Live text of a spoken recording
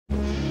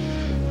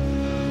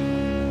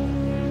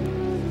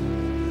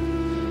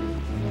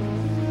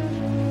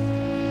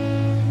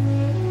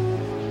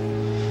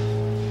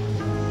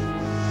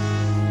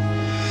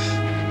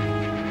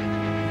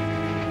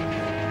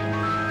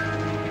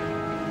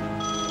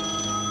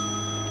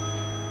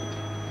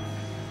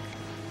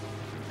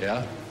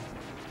Yeah?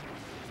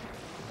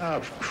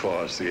 Of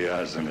course he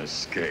hasn't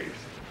escaped.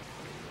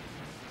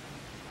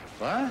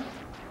 What?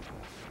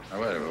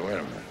 Now, wait a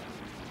minute.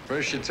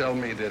 First you tell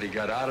me that he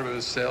got out of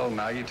his cell,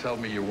 now you tell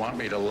me you want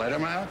me to let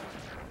him out?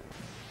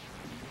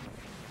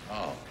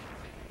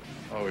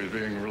 Oh, he's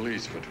being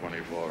released for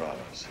 24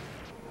 hours.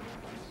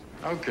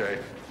 Okay.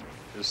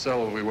 His cell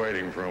will be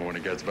waiting for him when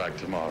he gets back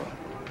tomorrow.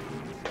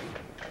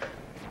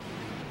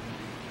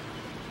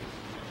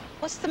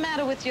 What's the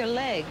matter with your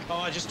leg? Oh,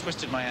 I just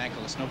twisted my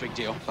ankle. It's no big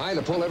deal. I had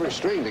to pull every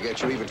string to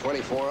get you even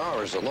 24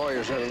 hours. The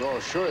lawyers aren't all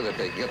sure that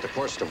they can get the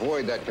courts to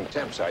void that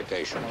contempt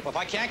citation. Well, if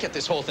I can't get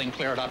this whole thing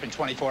cleared up in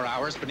 24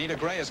 hours, Bonita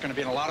Gray is going to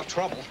be in a lot of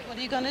trouble. What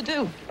are you going to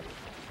do?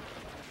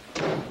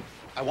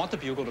 I want the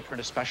Bugle to print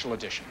a special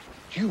edition.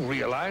 Do you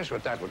realize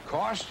what that would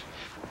cost?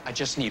 I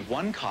just need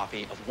one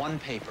copy of one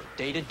paper,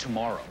 dated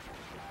tomorrow.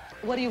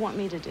 What do you want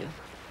me to do?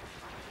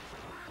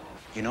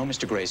 You know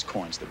Mr. Gray's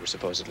coins that were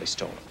supposedly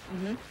stolen?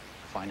 Mm-hmm.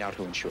 Find out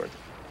who insured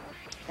them.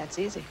 That's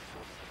easy.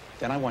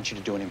 Then I want you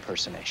to do an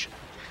impersonation.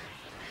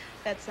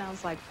 That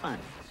sounds like fun.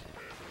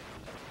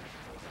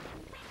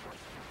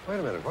 Wait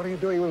a minute, what are you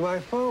doing with my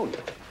phone?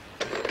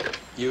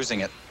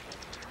 Using it.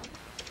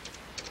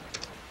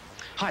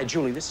 Hi,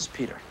 Julie, this is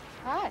Peter.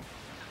 Hi.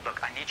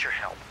 Look, I need your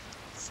help.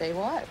 Say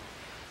what?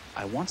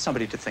 I want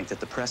somebody to think that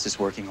the press is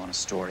working on a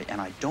story,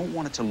 and I don't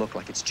want it to look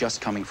like it's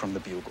just coming from the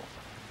Bugle.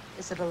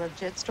 Is it a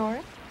legit story?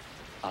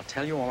 I'll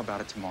tell you all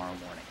about it tomorrow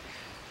morning.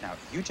 Now,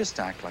 you just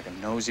act like a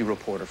nosy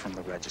reporter from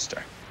the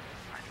Register.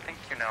 I think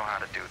you know how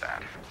to do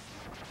that.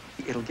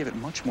 It'll give it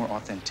much more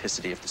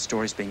authenticity if the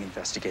story's being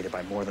investigated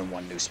by more than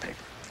one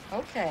newspaper.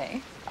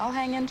 Okay. I'll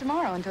hang in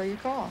tomorrow until you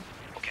call.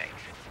 Okay.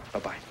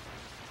 Bye-bye.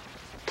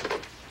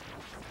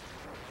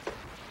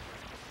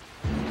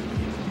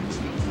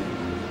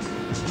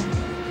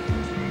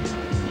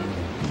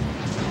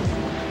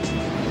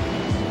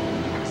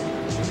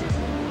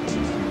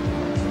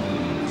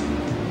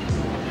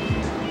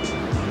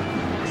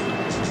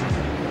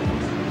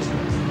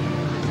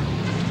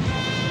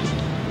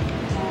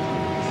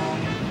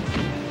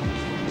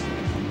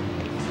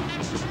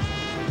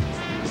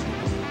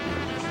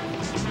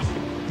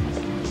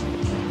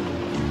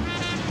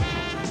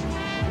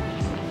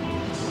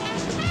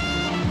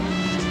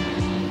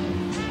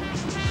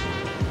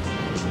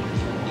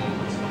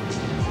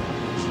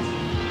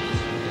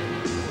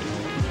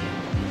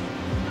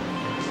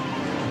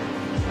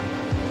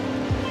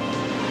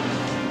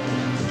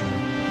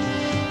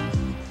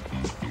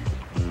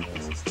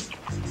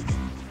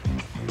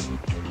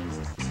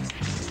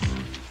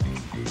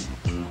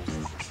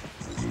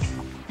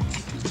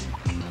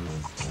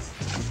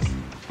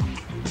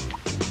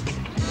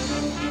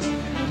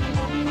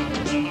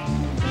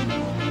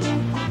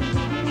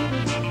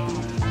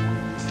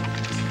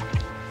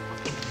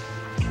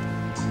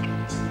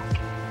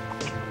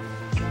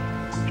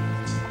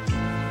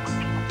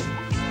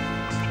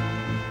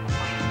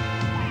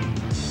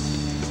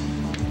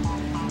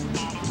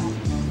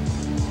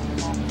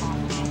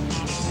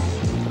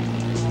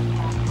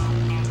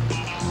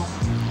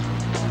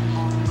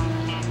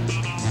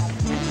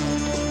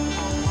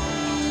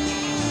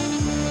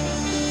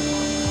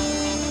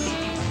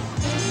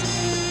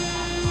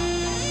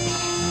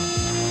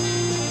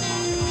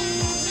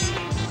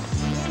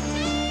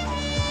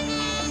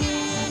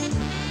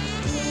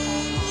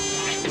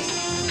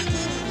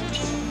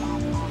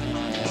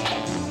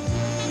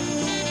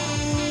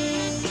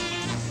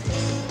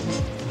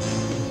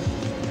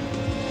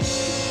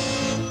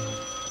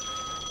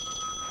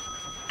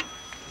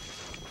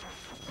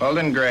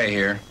 Weldon Gray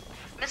here.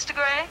 Mr.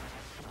 Gray,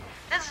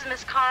 this is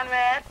Miss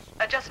Conrad,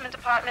 Adjustment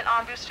Department,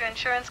 Armbruster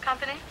Insurance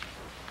Company.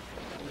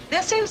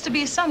 There seems to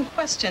be some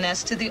question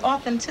as to the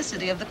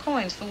authenticity of the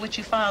coins for which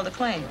you filed a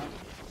claim.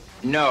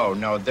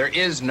 No, there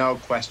is no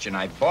question.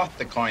 I bought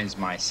the coins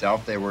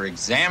myself. They were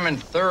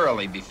examined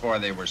thoroughly before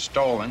they were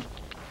stolen.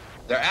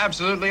 They're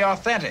absolutely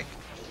authentic.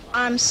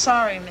 I'm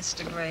sorry,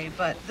 Mr. Gray,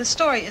 but the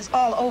story is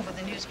all over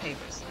the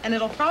newspapers, and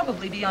it'll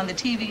probably be on the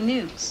TV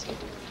news.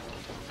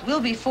 We'll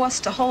be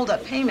forced to hold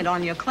up payment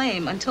on your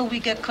claim until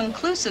we get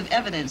conclusive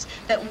evidence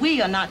that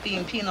we are not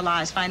being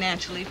penalized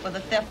financially for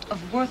the theft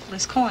of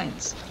worthless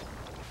coins.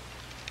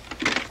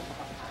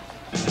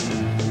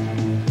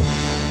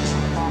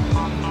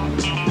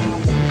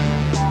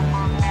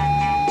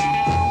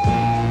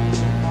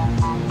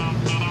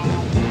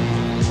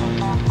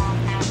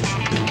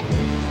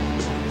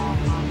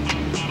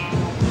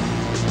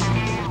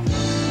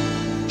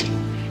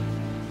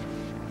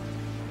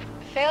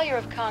 Failure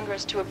of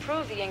Congress to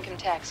approve the income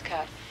tax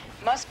cut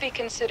must be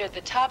considered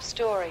the top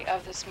story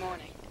of this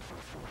morning.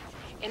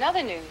 In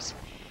other news,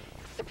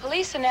 the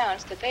police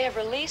announced that they have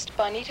released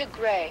Bonita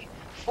Gray,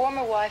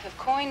 former wife of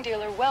coin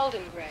dealer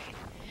Weldon Gray.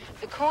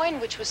 The coin,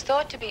 which was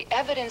thought to be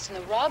evidence in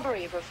the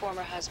robbery of her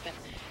former husband,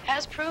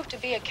 has proved to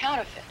be a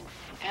counterfeit,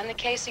 and the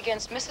case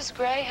against Mrs.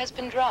 Gray has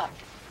been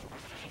dropped.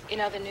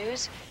 In other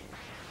news,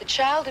 the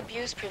Child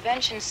Abuse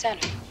Prevention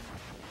Center.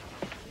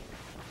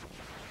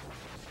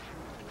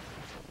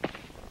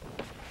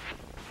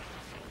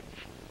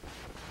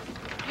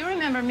 You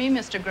remember Nor me,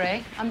 Mr.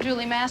 Gray. I'm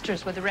Julie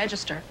Masters with the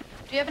Register.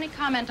 Do you have any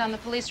comment on the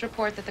police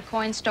report that the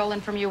coins stolen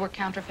from you were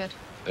counterfeit?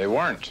 They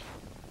weren't.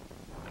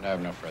 And I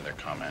have no further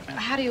comment.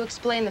 How do you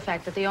explain the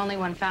fact that the only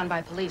one found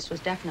by police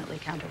was definitely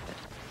counterfeit?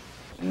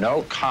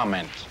 No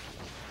comment.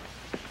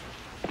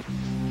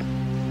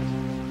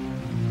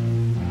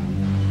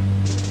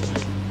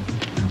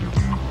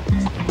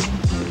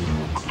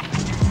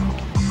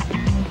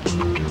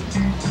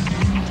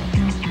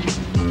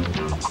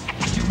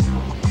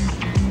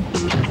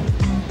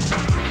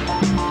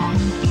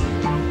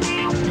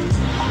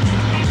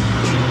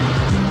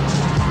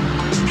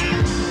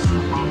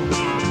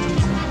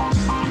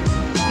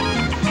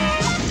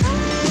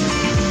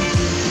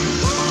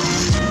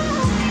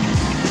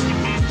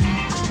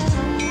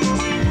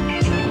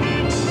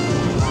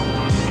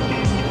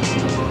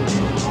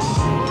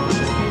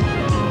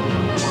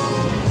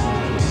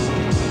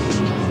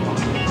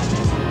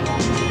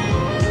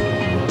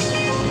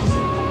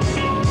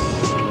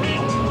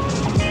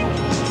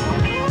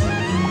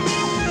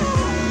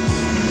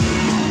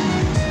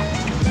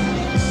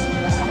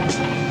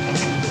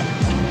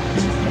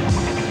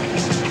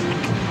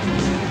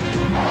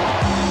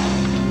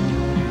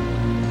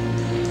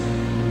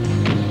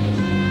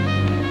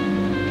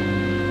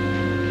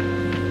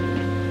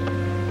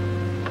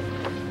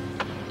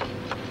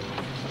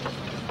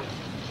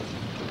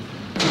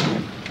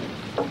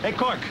 Hey,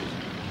 Cork.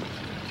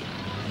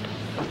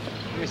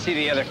 Let me see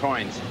the other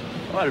coins.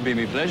 Well, it'd be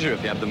my pleasure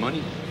if you have the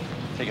money.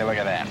 Take a look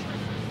at that.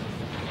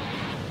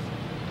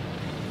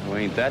 Oh,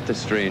 ain't that the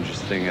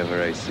strangest thing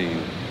ever I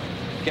seen?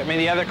 Get me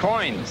the other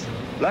coins.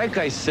 Like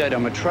I said,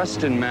 I'm a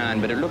trusting man,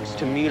 but it looks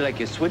to me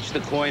like you switched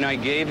the coin I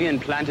gave you and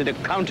planted a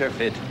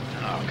counterfeit.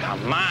 Oh,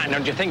 come on.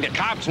 Don't you think the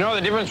cops know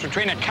the difference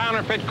between a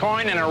counterfeit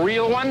coin and a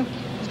real one?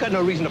 He's got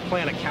no reason to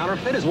plan a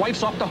counterfeit. His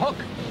wife's off the hook.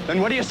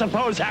 Then what do you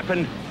suppose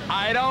happened?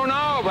 I don't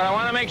know, but I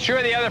want to make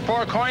sure the other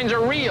 4 coins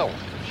are real.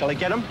 Shall I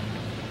get him?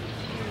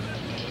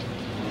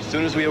 As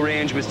soon as we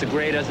arrange, Mr.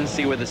 Gray doesn't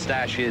see where the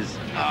stash is.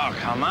 Oh,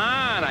 come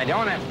on. I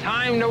don't have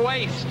time to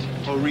waste.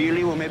 Oh,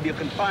 really? Well, maybe you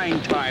can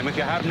find time if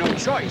you have no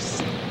choice.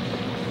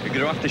 You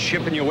get off the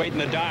ship and you wait in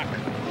the dock.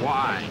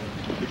 Why?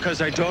 Because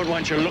I don't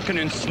want you looking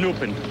and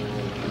snooping.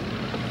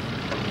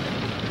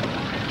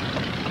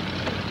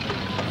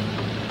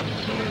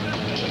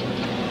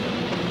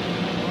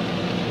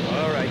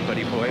 All right,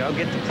 buddy boy, I'll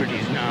get the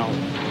pretties now.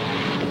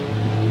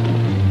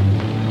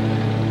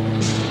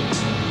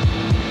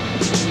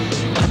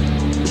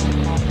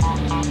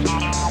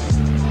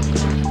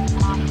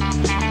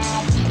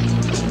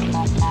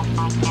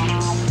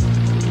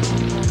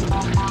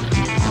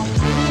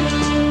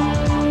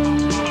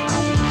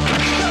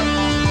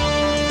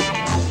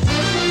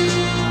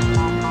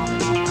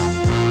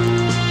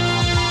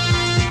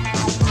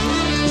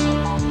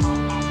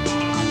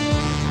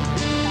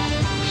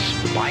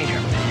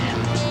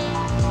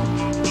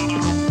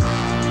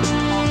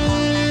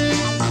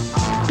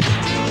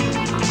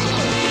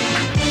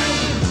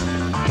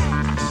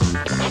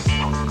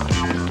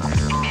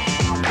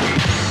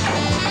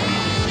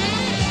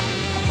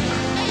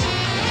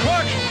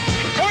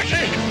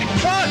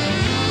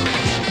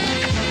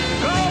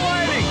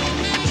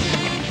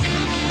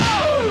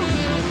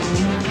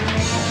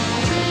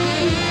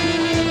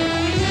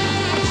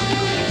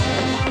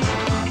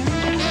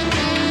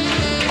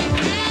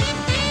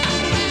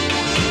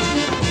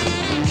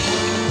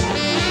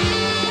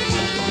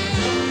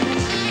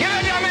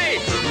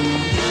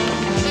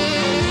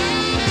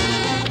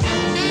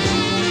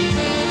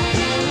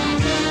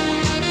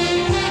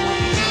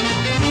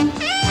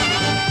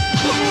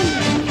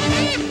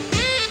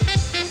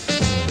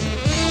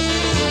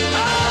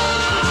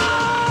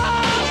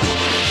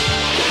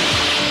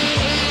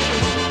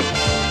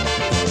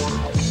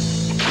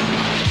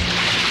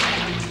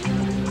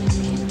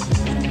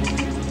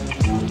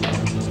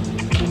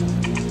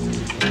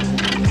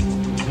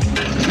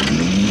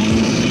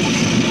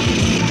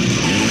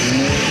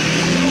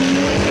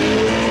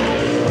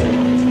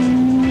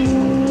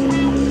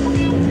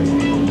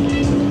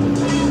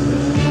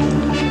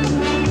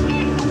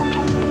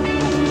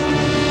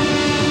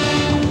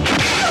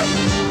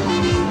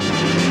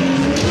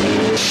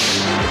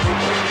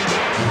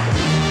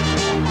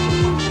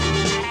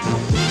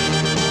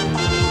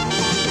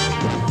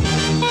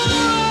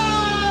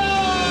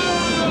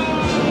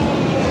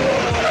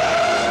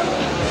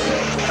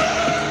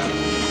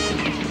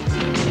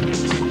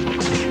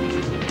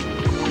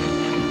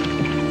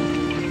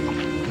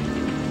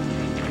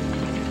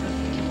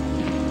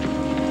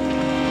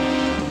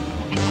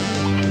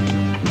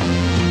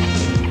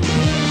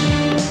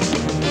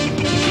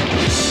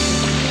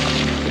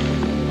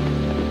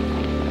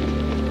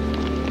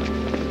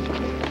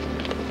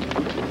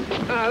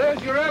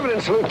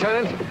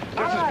 Lieutenant.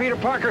 Just as Peter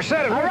Parker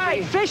said it. All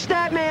right, fish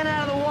that man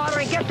out of the water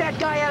and get that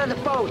guy out of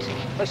the boat.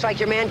 Looks like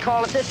your man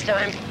called it this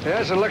time.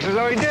 Yes, it looks as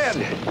though he did.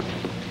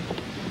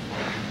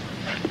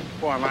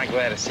 Boy, am I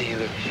glad to see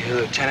you,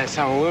 Lieutenant.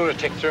 Some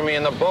lunatic threw me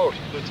in the boat.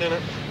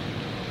 Lieutenant.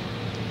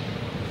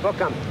 Book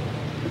him.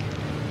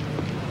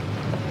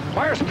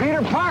 Where's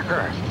Peter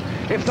Parker?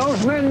 If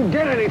those men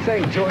did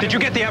anything to him... Did you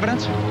get the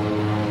evidence?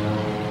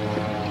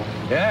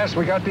 Yes,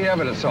 we got the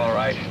evidence, all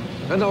right.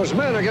 And those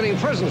men are getting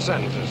prison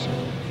sentences.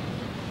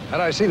 And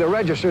I see the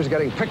registers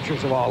getting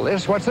pictures of all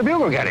this. What's the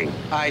Bugle getting?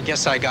 I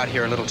guess I got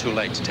here a little too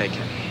late to take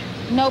it.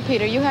 No,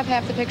 Peter, you have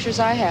half the pictures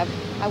I have.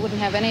 I wouldn't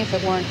have any if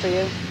it weren't for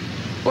you.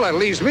 Well, that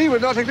leaves me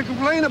with nothing to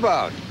complain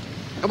about.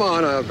 Come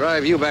on, I'll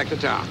drive you back to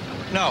town.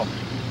 No,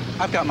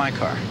 I've got my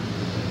car.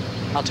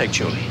 I'll take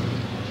Julie.